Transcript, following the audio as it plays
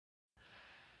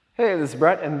Hey, this is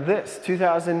Brett, and this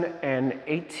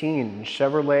 2018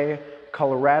 Chevrolet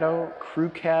Colorado Crew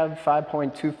Cab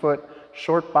 5.2 foot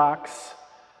short box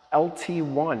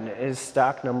LT1 is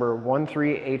stock number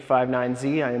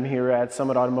 13859Z. I am here at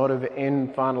Summit Automotive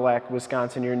in Fond du Lac,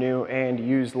 Wisconsin, your new and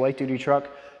used light-duty truck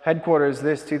headquarters.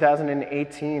 This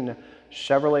 2018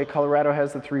 Chevrolet Colorado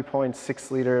has the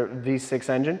 3.6-liter V6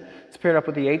 engine. It's paired up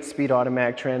with the 8-speed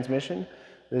automatic transmission.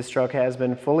 This truck has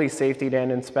been fully safetied and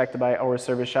inspected by our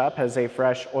service shop, has a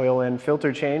fresh oil and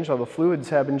filter change. All the fluids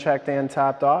have been checked and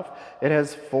topped off. It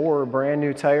has 4 brand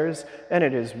new tires, and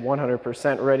it is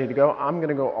 100% ready to go. I'm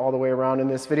gonna go all the way around in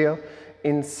this video,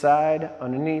 inside,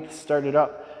 underneath, start it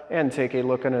up, and take a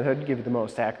look under the hood, give you the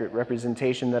most accurate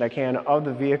representation that I can of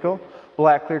the vehicle.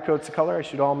 Black clear coat's the color. I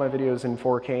shoot all my videos in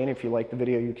 4K, and if you like the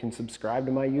video, you can subscribe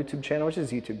to my YouTube channel, which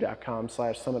is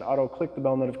youtube.com/summitauto. Click the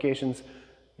bell notifications.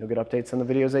 You'll get updates on the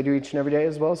videos I do each and every day,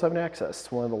 as well as having access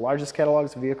to one of the largest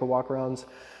catalogs of vehicle walkarounds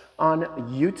on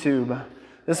YouTube.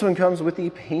 This one comes with the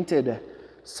painted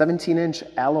 17-inch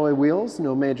alloy wheels,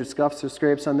 no major scuffs or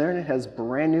scrapes on there, and it has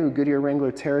brand new Goodyear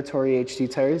Wrangler Territory HD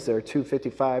tires. They're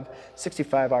 255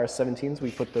 65R17s. We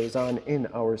put those on in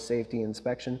our safety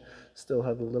inspection. Still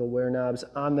have the little wear knobs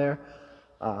on there.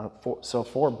 So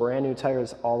 4 brand new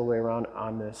tires all the way around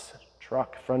on this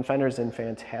truck. Front fender's in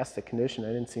fantastic condition. I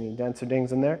didn't see any dents or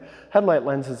dings in there. Headlight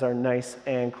lenses are nice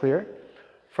and clear.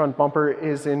 Front bumper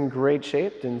is in great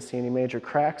shape. Didn't see any major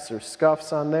cracks or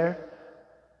scuffs on there.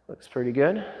 Looks pretty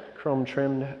good. Chrome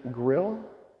trimmed grille.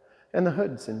 And the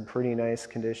hood's in pretty nice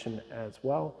condition as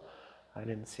well. I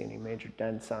didn't see any major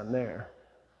dents on there.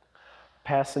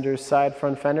 Passenger side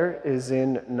front fender is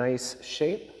in nice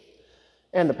shape.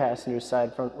 And the passenger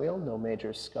side front wheel, no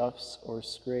major scuffs or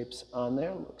scrapes on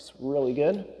there. Looks really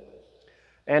good.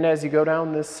 And as you go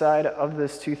down this side of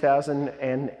this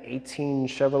 2018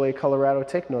 Chevrolet Colorado,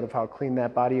 take note of how clean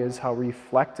that body is, how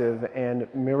reflective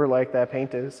and mirror-like that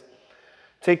paint is.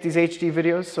 Take these HD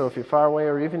videos, so if you're far away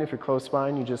or even if you're close by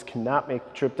and you just cannot make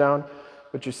the trip down,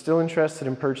 but you're still interested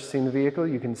in purchasing the vehicle,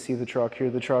 you can see the truck, hear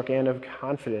the truck, and have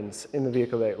confidence in the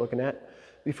vehicle that you're looking at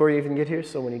before you even get here.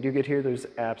 So when you do get here, there's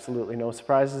absolutely no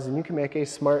surprises, and you can make a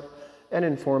smart and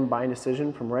informed buying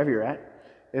decision from wherever you're at.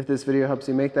 If this video helps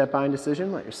you make that buying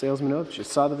decision, let your salesman know that you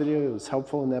saw the video, it was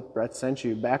helpful, and that Brett sent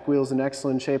you. Back wheel's in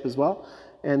excellent shape as well,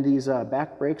 and these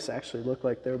back brakes actually look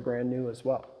like they're brand new as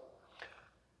well.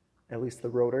 At least the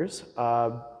rotors.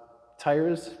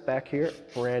 Tires back here,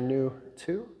 brand new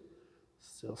too.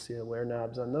 Still see the wear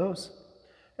knobs on those.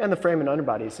 And the frame and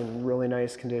underbody's in really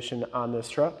nice condition on this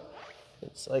truck.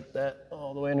 It's like that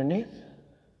all the way underneath.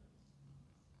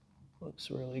 Looks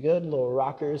really good. Little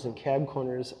rockers and cab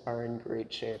corners are in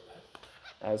great shape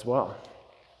as well.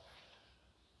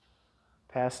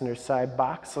 Passenger side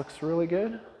box looks really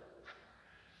good.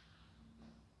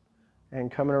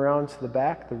 And coming around to the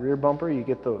back, the rear bumper, you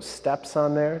get those steps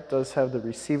on there. It does have the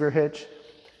receiver hitch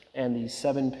and the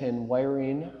 7-pin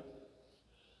wiring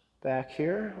back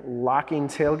here. Locking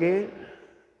tailgate.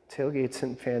 Tailgate's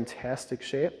in fantastic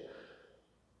shape.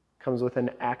 Comes with an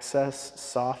Access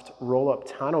soft roll-up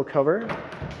tonneau cover.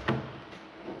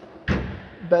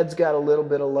 Bed's got a little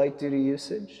bit of light-duty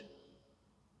usage.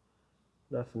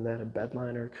 Nothing that a bed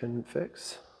liner couldn't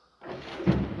fix.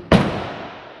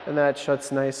 And that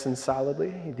shuts nice and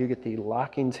solidly. You do get the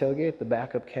locking tailgate, the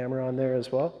backup camera on there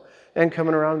as well. And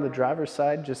coming around the driver's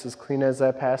side, just as clean as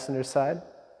that passenger side.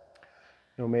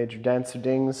 No major dents or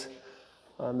dings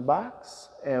on the box.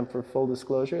 And for full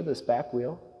disclosure, this back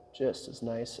wheel, just as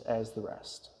nice as the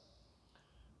rest.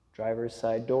 Driver's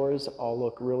side doors all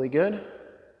look really good.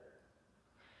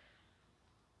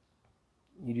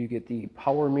 You do get the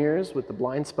power mirrors with the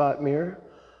blind spot mirror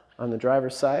on the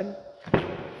driver's side.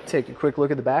 Take a quick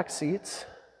look at the back seats.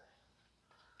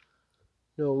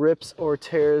 No rips or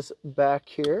tears back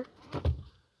here.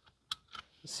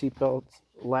 The seatbelt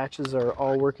latches are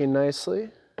all working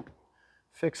nicely.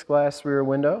 Fixed glass rear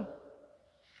window.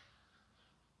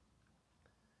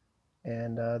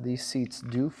 And these seats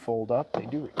do fold up. They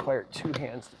do require 2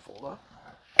 hands to fold up.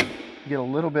 You get a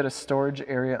little bit of storage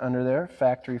area under there.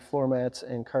 Factory floor mats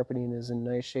and carpeting is in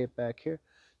nice shape back here.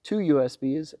 2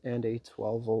 USBs and a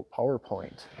 12-volt power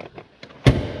point.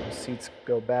 Seats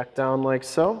go back down like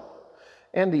so.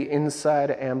 And the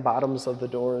inside and bottoms of the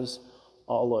doors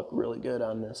all look really good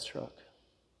on this truck.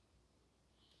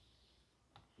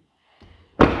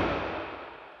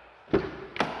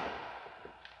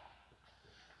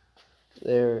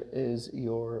 There is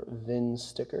your VIN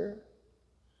sticker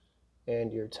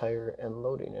and your tire and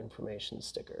loading information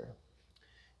sticker.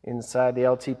 Inside, the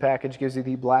LT package gives you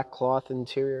the black cloth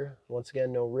interior. Once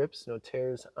again, no rips, no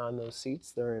tears on those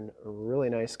seats. They're in really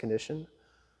nice condition.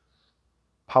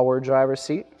 power driver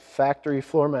seat, factory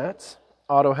floor mats,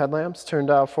 auto headlamps, turn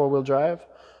dial 4-wheel drive,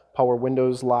 power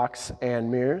windows, locks,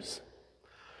 and mirrors.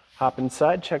 Hop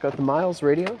inside, check out the miles,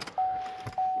 radio,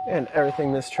 and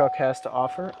everything this truck has to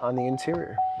offer on the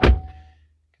interior. You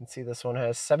can see this one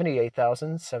has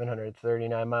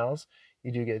 78,739 miles.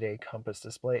 You do get a compass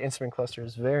display. Instrument cluster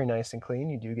is very nice and clean.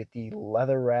 You do get the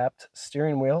leather-wrapped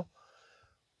steering wheel,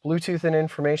 Bluetooth and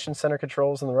information center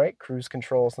controls on the right, cruise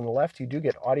controls on the left. You do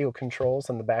get audio controls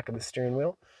on the back of the steering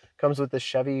wheel. Comes with the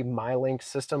Chevy MyLink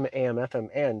system, AM, FM,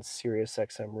 and Sirius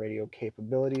XM radio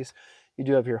capabilities. You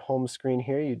do have your home screen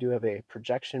here. You do have a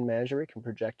projection manager. You can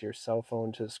project your cell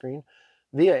phone to the screen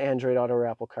via Android Auto or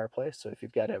Apple CarPlay. So if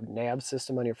you've got a nav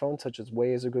system on your phone, such as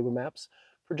Waze or Google Maps,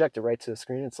 project it right to the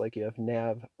screen. It's like you have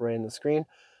nav right in the screen,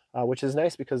 which is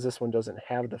nice because this one doesn't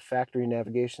have the factory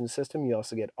navigation system. You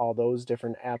also get all those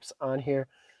different apps on here,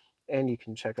 and you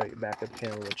can check out your backup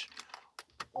camera, which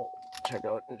we'll check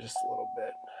out in just a little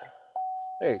bit.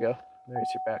 There you go. There's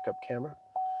your backup camera.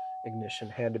 Ignition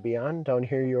had to be on. Down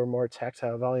here, your more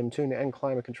tactile volume tune and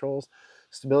climate controls,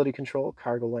 stability control,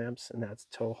 cargo lamps, and that's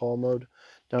tow haul mode.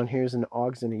 Down here is an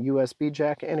AUX and a USB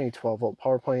jack and a 12-volt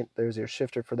power point. There's your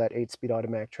shifter for that 8-speed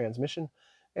automatic transmission.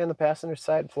 And the passenger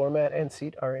side floor mat and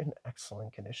seat are in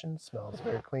excellent condition. Smells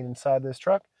very clean inside this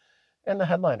truck. And the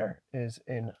headliner is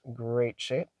in great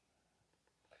shape.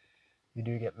 You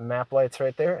do get map lights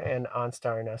right there and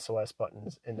OnStar and SOS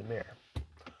buttons in the mirror.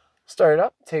 Start it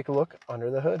up, take a look under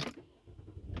the hood.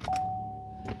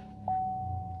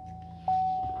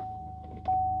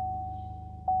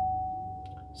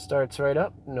 Starts right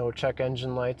up, no check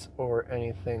engine lights or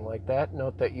anything like that.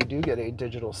 Note that you do get a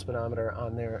digital speedometer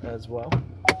on there as well.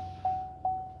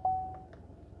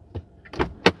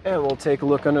 And we'll take a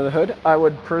look under the hood. I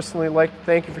would personally like to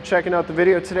thank you for checking out the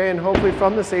video today, and hopefully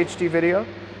from this HD video,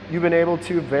 you've been able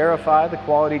to verify the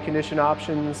quality, condition,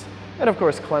 options, and of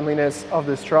course cleanliness of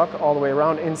this truck all the way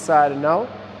around, inside and out.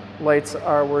 Lights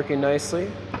are working nicely.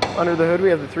 Under the hood we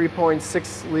have the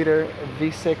 3.6 liter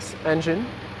V6 engine,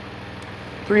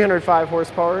 305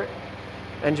 horsepower.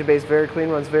 Engine base very clean,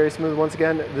 runs very smooth. Once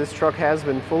again, this truck has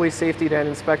been fully safetied and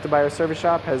inspected by our service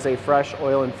shop, has a fresh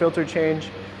oil and filter change.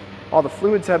 All the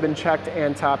fluids have been checked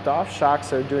and topped off.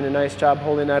 Shocks are doing a nice job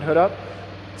holding that hood up.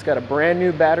 It's got a brand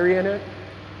new battery in it,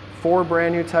 4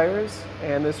 brand new tires,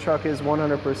 and this truck is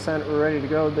 100% ready to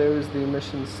go. There's the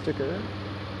emissions sticker.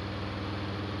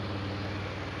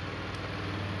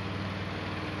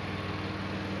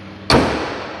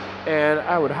 And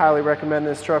I would highly recommend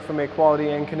this truck from a quality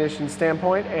and condition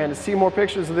standpoint. And to see more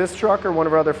pictures of this truck or one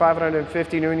of our other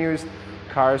 550 new and used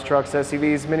cars, trucks,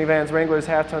 SUVs, minivans, Wranglers,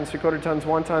 half tons, 3/4 tons,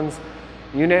 1 tons,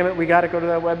 you name it, we got to go to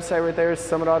that website right there,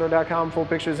 summitauto.com. Full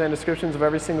pictures and descriptions of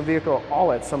every single vehicle,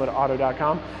 all at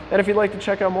summitauto.com. And if you'd like to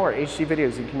check out more HD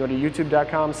videos, you can go to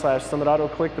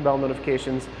youtube.com/summitauto, click the bell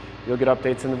notifications. You'll get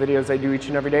updates on the videos I do each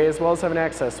and every day, as well as having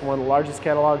access to one of the largest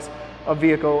catalogs of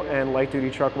vehicle and light-duty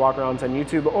truck walkarounds on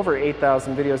YouTube, over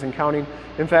 8,000 videos and counting.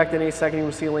 In fact, in a second you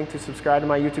will see a link to subscribe to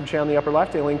my YouTube channel in the upper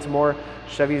left, a link to more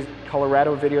Chevy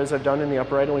Colorado videos I've done in the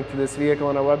upper right, a link to this vehicle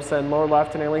on our website in the lower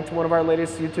left, and a link to one of our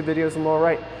latest YouTube videos in the lower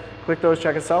right. Click those,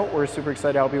 check us out. We're super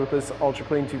excited to help you with this ultra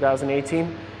clean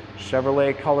 2018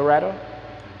 Chevrolet Colorado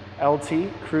LT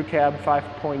Crew Cab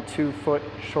 5.2 foot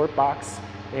short box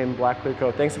in black clear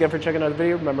coat. Thanks again for checking out the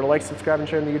video. Remember to like, subscribe, and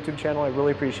share on the YouTube channel. I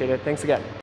really appreciate it. Thanks again.